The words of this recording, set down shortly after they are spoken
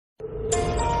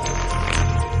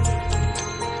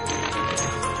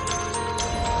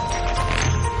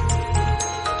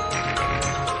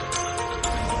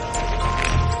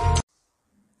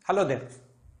Hello there.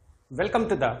 Welcome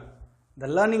to the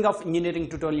Learning of Engineering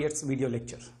Tutorials video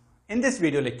lecture. In this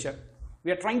video lecture,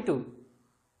 we are trying to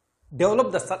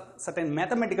develop the certain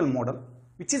mathematical model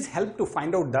which is help to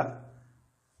find out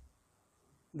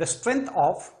the strength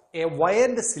of a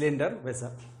wired cylinder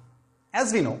vessel.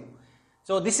 As we know,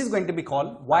 so this is going to be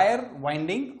called wire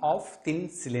winding of thin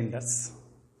cylinders.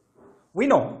 We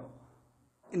know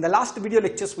in the last video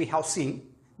lectures we have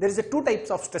seen there is two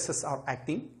types of stresses are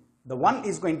acting. The one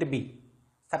is going to be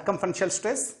circumferential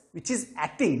stress, which is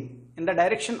acting in the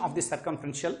direction of the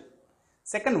circumferential.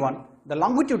 Second one, the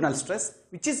longitudinal stress,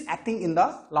 which is acting in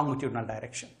the longitudinal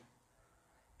direction.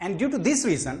 And due to this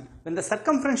reason, when the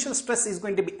circumferential stress is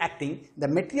going to be acting, the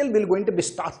material will going to be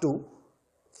start to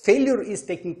failure is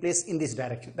taking place in this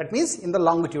direction. That means in the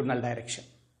longitudinal direction.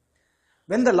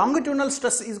 When the longitudinal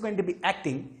stress is going to be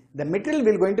acting, the material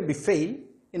will going to be fail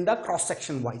in the cross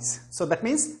section wise. So that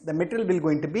means the material will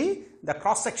going to be the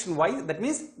cross section wise, that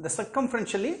means the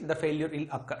circumferentially the failure will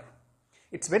occur.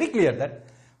 It's very clear that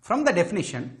from the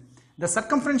definition, the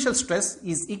circumferential stress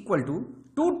is equal to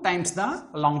 2 times the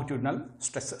longitudinal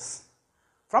stresses.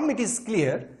 From it is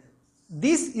clear,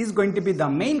 this is going to be the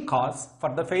main cause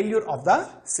for the failure of the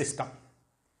system.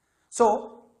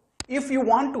 So if you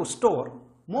want to store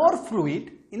more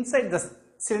fluid inside the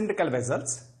cylindrical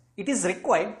vessels, it is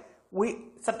required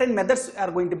certain methods are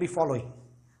going to be following.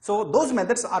 So those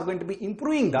methods are going to be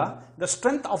improving the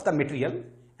strength of the material,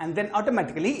 and then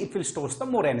automatically it will store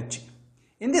some more energy.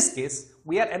 In this case,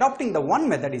 we are adopting the one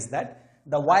method is that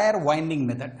the wire winding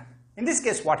method. In this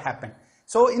case, what happened?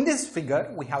 So in this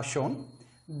figure we have shown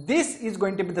this is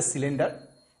going to be the cylinder,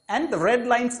 and the red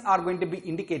lines are going to be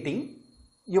indicating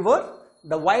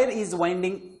the wire is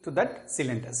winding to that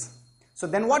cylinders. So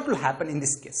then what will happen in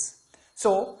this case?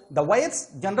 So the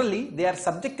wires generally they are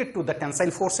subjected to the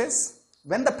tensile forces.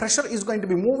 When the pressure is going to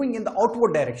be moving in the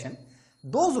outward direction,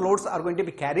 those loads are going to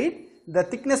be carried the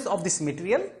thickness of this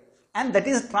material, and that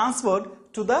is transferred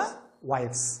to the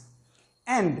wires.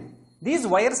 And these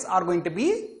wires are going to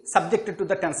be subjected to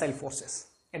the tensile forces.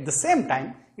 At the same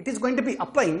time, it is going to be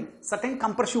applying certain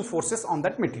compressive forces on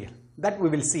that material that we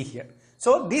will see here.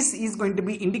 So this is going to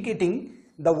be indicating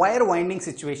the wire winding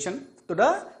situation to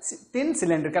the thin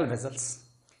cylindrical vessels.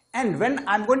 And when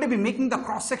I am going to be making the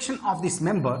cross section of this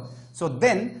member, so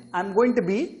then I am going to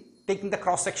be taking the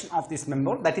cross section of this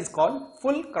member, that is called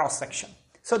full cross section.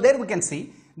 So there we can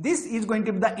see this is going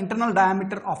to be the internal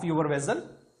diameter of your vessel.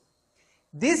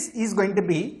 This is going to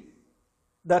be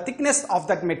the thickness of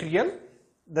that material,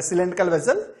 the cylindrical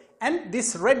vessel, and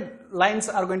these red lines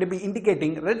are going to be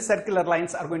indicating, red circular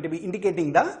lines are going to be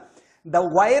indicating the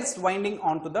wires winding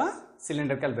onto the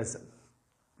cylindrical vessel.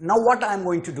 Now what I am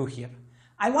going to do here?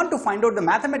 I want to find out the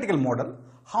mathematical model,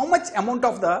 how much amount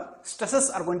of the stresses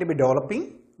are going to be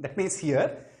developing. That means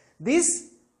here,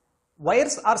 these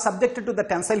wires are subjected to the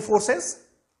tensile forces.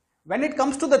 When it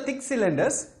comes to the thick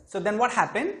cylinders, so then what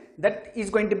happened? That is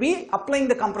going to be applying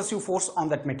the compressive force on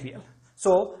that material.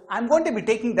 So I am going to be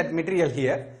taking that material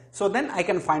here, so then I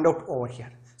can find out over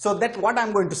here. So that what I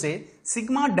am going to say,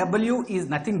 sigma W is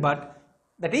nothing but,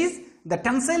 that is the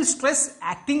tensile stress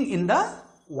acting in the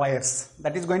wires.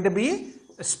 That is going to be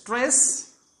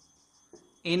stress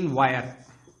in wire,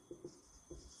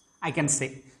 I can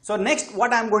say. So next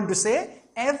what I am going to say,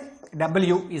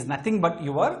 Fw is nothing but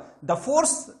the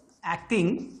force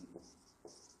acting,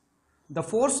 the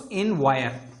force in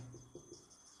wire,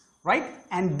 right?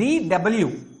 And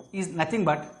dW is nothing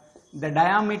but the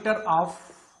diameter of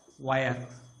wire,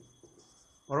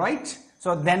 alright?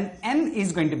 So then N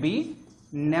is going to be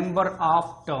number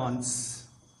of turns.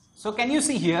 So can you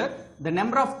see here the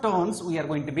number of turns we are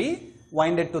going to be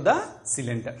winded to the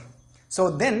cylinder.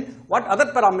 So then what other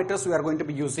parameters we are going to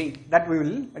be using, that we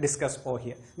will discuss over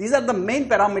here. These are the main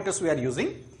parameters we are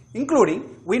using,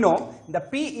 including we know the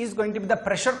P is going to be the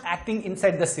pressure acting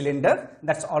inside the cylinder,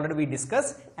 that's already we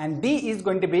discussed, and D is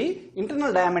going to be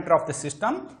internal diameter of the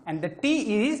system, and the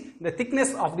T is the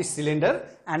thickness of the cylinder,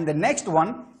 and the next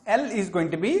one L is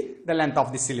going to be the length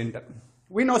of the cylinder.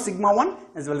 We know sigma 1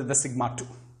 as well as the sigma 2.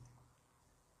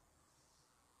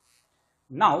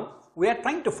 Now we are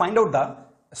trying to find out the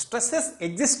stresses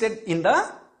existed in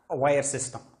the wire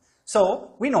system.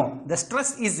 So we know the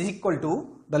stress is equal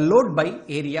to the load by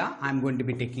area I am going to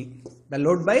be taking. The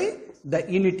load by the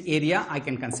unit area I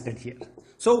can consider here.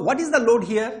 So what is the load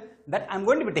here that I am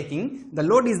going to be taking? The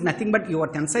load is nothing but your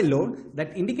tensile load.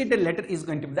 That indicated letter is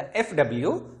going to be the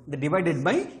Fw, the divided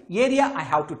by area I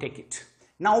have to take it.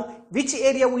 Now which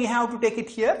area we have to take it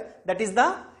here? That is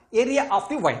the area of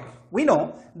the wire. We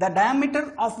know the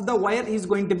diameter of the wire is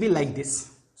going to be like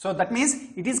this. So that means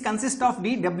it is consist of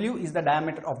dW is the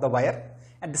diameter of the wire,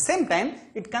 At the same time,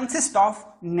 it consists of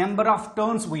number of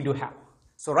turns we do have.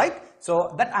 So right,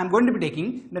 so that I am going to be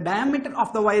taking the diameter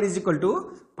of the wire is equal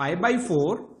to pi by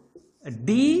 4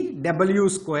 dw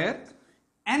square,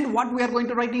 and what we are going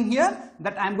to write in here,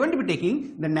 that I am going to be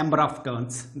taking the number of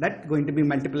turns, that going to be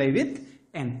multiplied with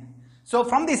n. So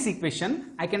from this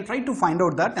equation I can try to find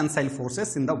out the tensile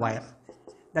forces in the wire.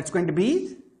 That's going to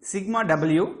be sigma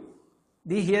w,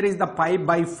 here is the pi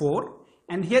by 4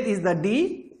 and here is the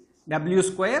dw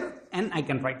square, and I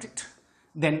can write it.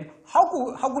 Then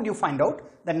how could you find out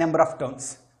the number of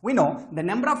turns? We know the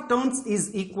number of turns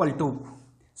is equal to,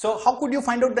 so how could you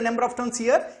find out the number of turns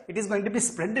here? It is going to be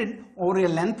spread over a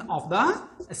length of the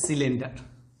cylinder,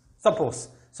 suppose.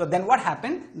 So then what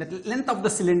happened, the length of the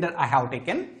cylinder I have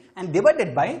taken and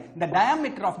divided by the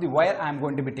diameter of the wire I am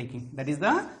going to be taking, that is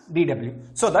the dw,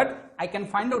 so that I can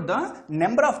find out the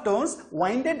number of turns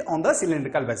winded on the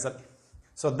cylindrical vessel.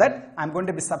 So that I am going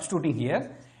to be substituting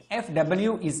here,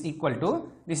 Fw is equal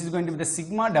to, this is going to be the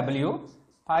sigma w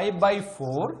pi by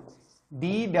 4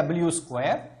 dw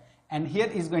square, and here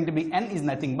is going to be n is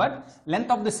nothing but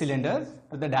length of the cylinder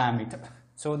to the diameter.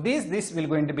 So this will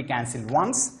going to be cancelled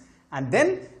once, and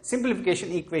then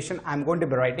simplification equation I am going to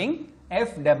be writing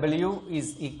Fw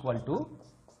is equal to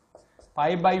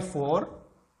pi by 4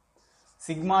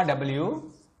 sigma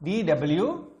w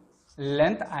dw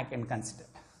length I can consider.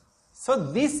 So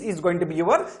this is going to be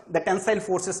the tensile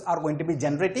forces are going to be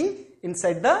generating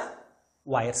inside the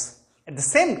wires. At the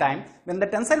same time, when the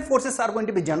tensile forces are going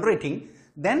to be generating,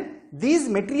 then this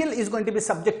material is going to be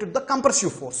subject to the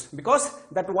compressive force, because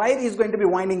that wire is going to be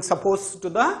winding, suppose,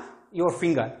 to your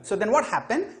finger. So then what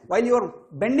happened, while you are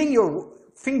bending your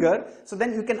finger, so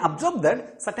then you can observe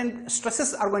that certain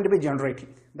stresses are going to be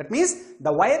generating. That means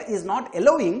the wire is not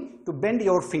allowing to bend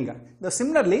your finger.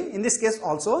 Similarly, in this case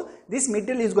also, this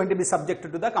material is going to be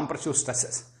subjected to the compressive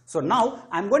stresses. So now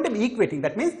I am going to be equating,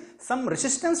 that means some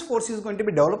resistance force is going to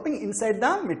be developing inside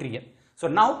the material. So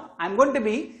now I am going to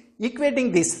be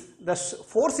equating this, the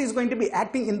force is going to be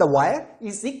acting in the wire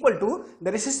is equal to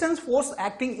the resistance force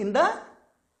acting in the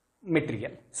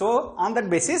material. So on that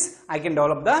basis I can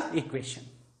develop the equation.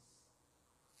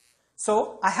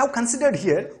 So I have considered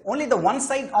here only the one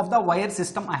side of the wire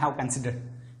system I have considered.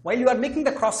 While you are making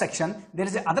the cross section, there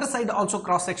is the other side also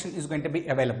cross section is going to be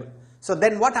available. So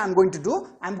then what I am going to do,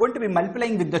 I am going to be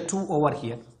multiplying with the 2 over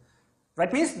here.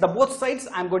 Right, means the both sides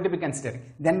I am going to be considering.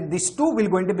 Then this 2 will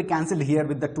going to be cancelled here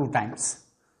with the 2 times.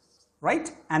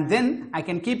 Right, and then I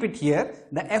can keep it here,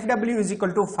 the Fw is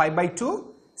equal to 5 by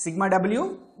 2 sigma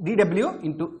w dw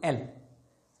into L,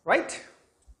 right?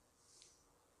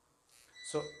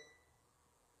 So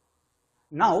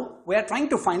now we are trying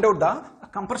to find out the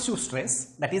compressive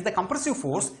stress, that is the compressive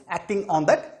force acting on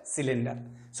that cylinder.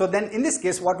 So then in this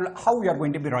case, how we are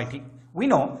going to be writing? We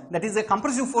know that is the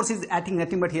compressive force is acting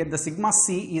nothing but here the sigma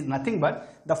c is nothing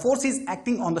but the force is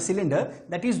acting on the cylinder,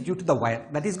 that is due to the wire,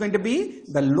 that is going to be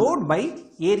the load by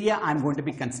area I am going to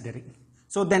be considering.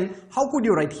 So then how could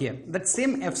you write here? That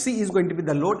same Fc is going to be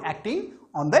the load acting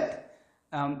on that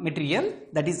material,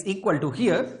 that is equal to,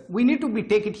 here we need to be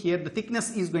take it here, the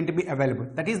thickness is going to be available,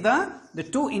 that is the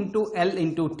 2 into L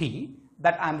into T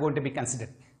that I am going to be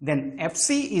considering. Then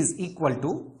Fc is equal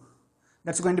to,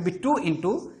 that's going to be 2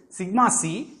 into sigma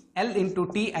c L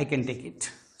into T, I can take it.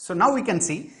 So now we can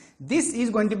see this is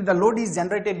going to be the load is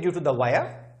generated due to the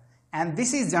wire, and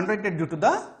this is generated due to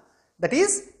the, that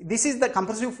is, this is the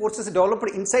compressive forces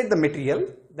developed inside the material,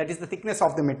 that is the thickness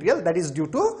of the material, that is due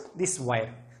to this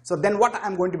wire. So then what I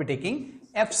am going to be taking,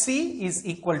 Fc is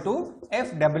equal to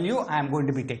Fw I am going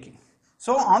to be taking.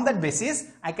 So on that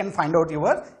basis I can find out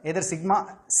your either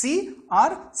sigma c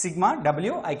or sigma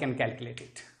w, I can calculate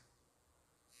it.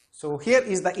 So here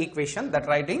is the equation that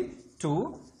writing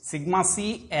 2 sigma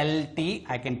c L T,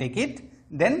 I can take it,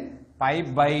 then pi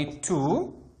by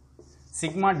 2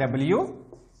 sigma w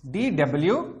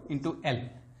dw into L.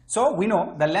 So we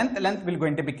know the length will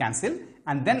going to be cancelled,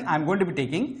 and then I am going to be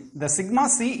taking the sigma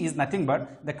c is nothing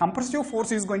but the compressive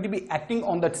force is going to be acting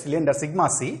on that cylinder sigma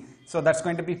c. So that's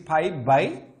going to be pi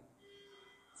by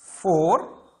 4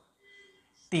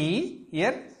 T,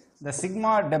 here the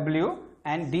sigma w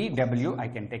and dw I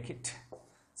can take it.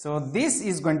 So this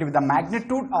is going to be the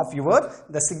magnitude of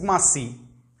the sigma c,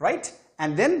 right?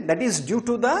 And then that is due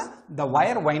to the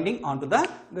wire winding onto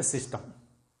the system.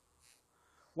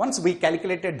 Once we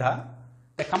calculated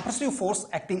the compressive force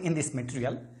acting in this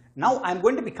material, now I am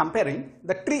going to be comparing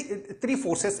the three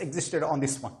forces existed on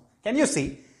this one. Can you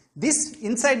see this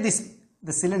inside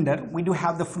the cylinder we do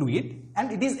have the fluid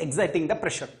and it is exerting the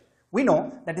pressure. We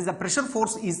know that is the pressure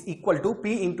force is equal to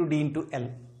P into D into L,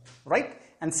 right?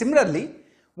 And similarly,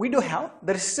 we do have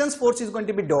the resistance force is going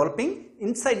to be developing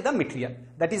inside the material,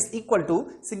 that is equal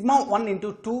to sigma 1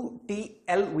 into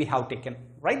 2TL we have taken,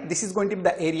 right? This is going to be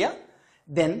the area.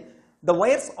 Then the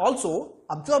wires also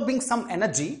absorbing some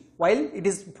energy while it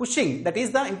is pushing, that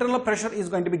is the internal pressure is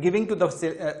going to be giving to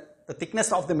the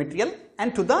thickness of the material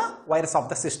and to the wires of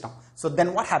the system. So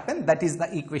then what happened, that is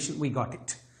the equation we got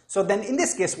it. So then in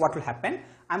this case what will happen,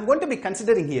 I am going to be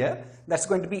considering here, that's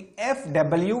going to be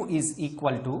FW is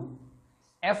equal to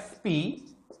FP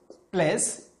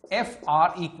plus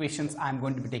FR equations I am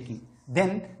going to be taking.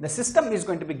 Then the system is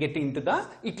going to be getting into the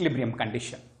equilibrium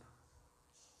condition.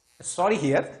 Sorry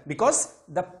here, because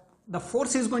the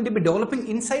force is going to be developing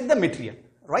inside the material,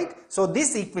 right? So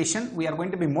this equation we are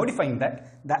going to be modifying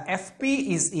that. The FP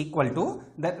is equal to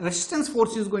the resistance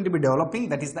force is going to be developing,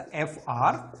 that is the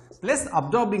FR plus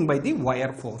absorbing by the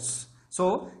wire force.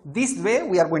 So this way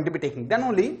we are going to be taking, then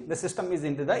only the system is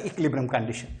into the equilibrium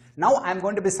condition. Now I am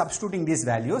going to be substituting these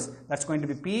values, that's going to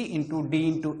be P into D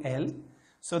into L.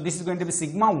 So this is going to be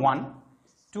sigma 1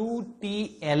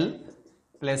 2TL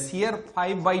plus here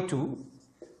 5 by 2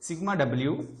 sigma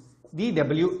W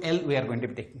dWL we are going to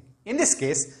be taking. In this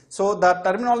case, so the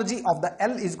terminology of the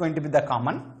L is going to be the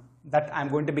common, that I am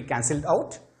going to be cancelled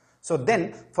out. So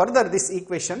then further this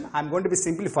equation I am going to be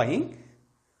simplifying.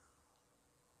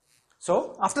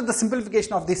 So after the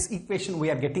simplification of this equation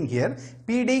we are getting here,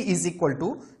 PD is equal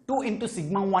to 2 into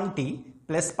sigma 1T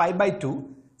plus pi by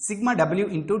 2 sigma W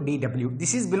into dW.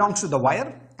 This is belongs to the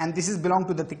wire and this is belong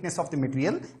to the thickness of the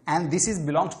material and this is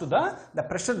belongs to the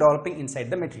pressure developing inside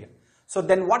the material. So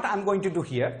then what I am going to do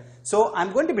here, so I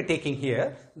am going to be taking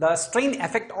here the strain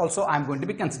effect also I am going to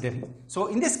be considering. So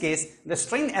in this case the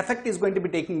strain effect is going to be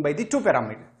taken by the two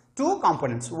parameters. Two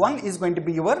components. One is going to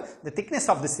be the thickness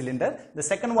of the cylinder. The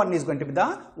second one is going to be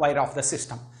the wire of the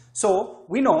system. So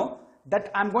we know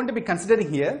that I am going to be considering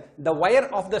here the wire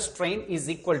of the strain is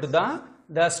equal to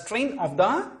the strain of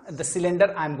the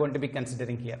cylinder I am going to be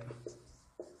considering here.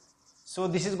 So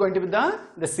this is going to be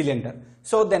the cylinder.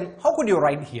 So then how could you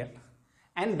write here?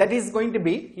 And that is going to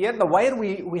be here the wire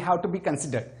we have to be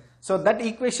considered. So that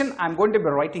equation I am going to be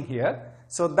writing here.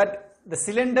 So that the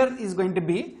cylinder is going to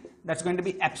be, that's going to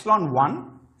be epsilon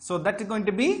 1. So that is going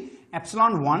to be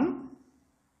epsilon 1.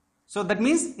 So that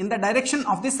means in the direction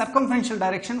of the circumferential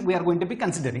direction we are going to be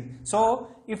considering.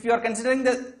 So if you are considering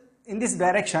in this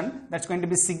direction, that's going to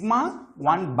be sigma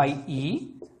 1 by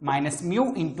E minus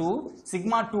mu into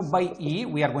sigma 2 by E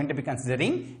we are going to be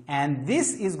considering, and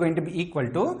this is going to be equal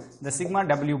to the sigma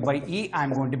W by E I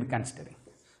am going to be considering.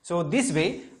 So this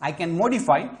way I can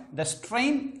modify the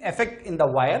strain effect in the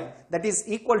wire, that is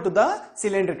equal to the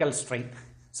cylindrical strain.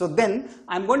 So then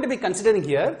I am going to be considering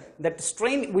here that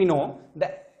strain, we know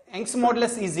the Young's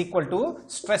modulus is equal to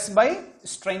stress by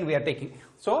strain we are taking.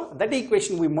 So that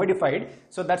equation we modified.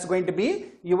 So that's going to be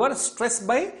your stress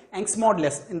by Young's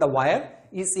modulus in the wire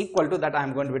is equal to that I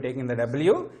am going to be taking the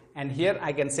W, and here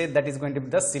I can say that is going to be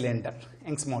the cylinder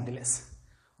Young's modulus.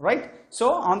 Right?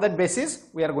 So on that basis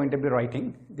we are going to be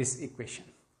writing this equation.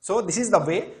 So this is the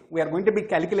way we are going to be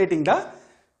calculating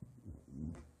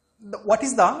what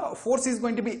is the force is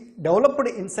going to be developed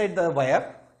inside the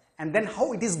wire, and then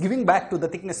how it is giving back to the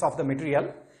thickness of the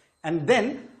material, and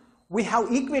then we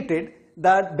have equated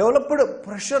the developed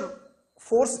pressure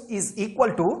force is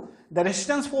equal to the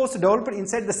resistance force developed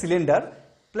inside the cylinder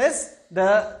plus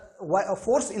the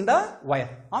force in the wire.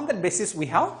 On that basis we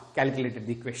have calculated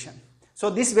the equation. So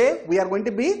this way we are going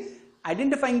to be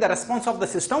identifying the response of the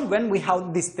system when we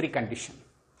have these three conditions.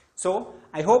 So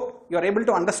I hope you are able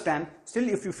to understand. Still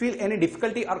if you feel any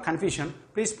difficulty or confusion,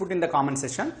 please put in the comment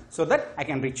section so that I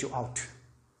can reach you out.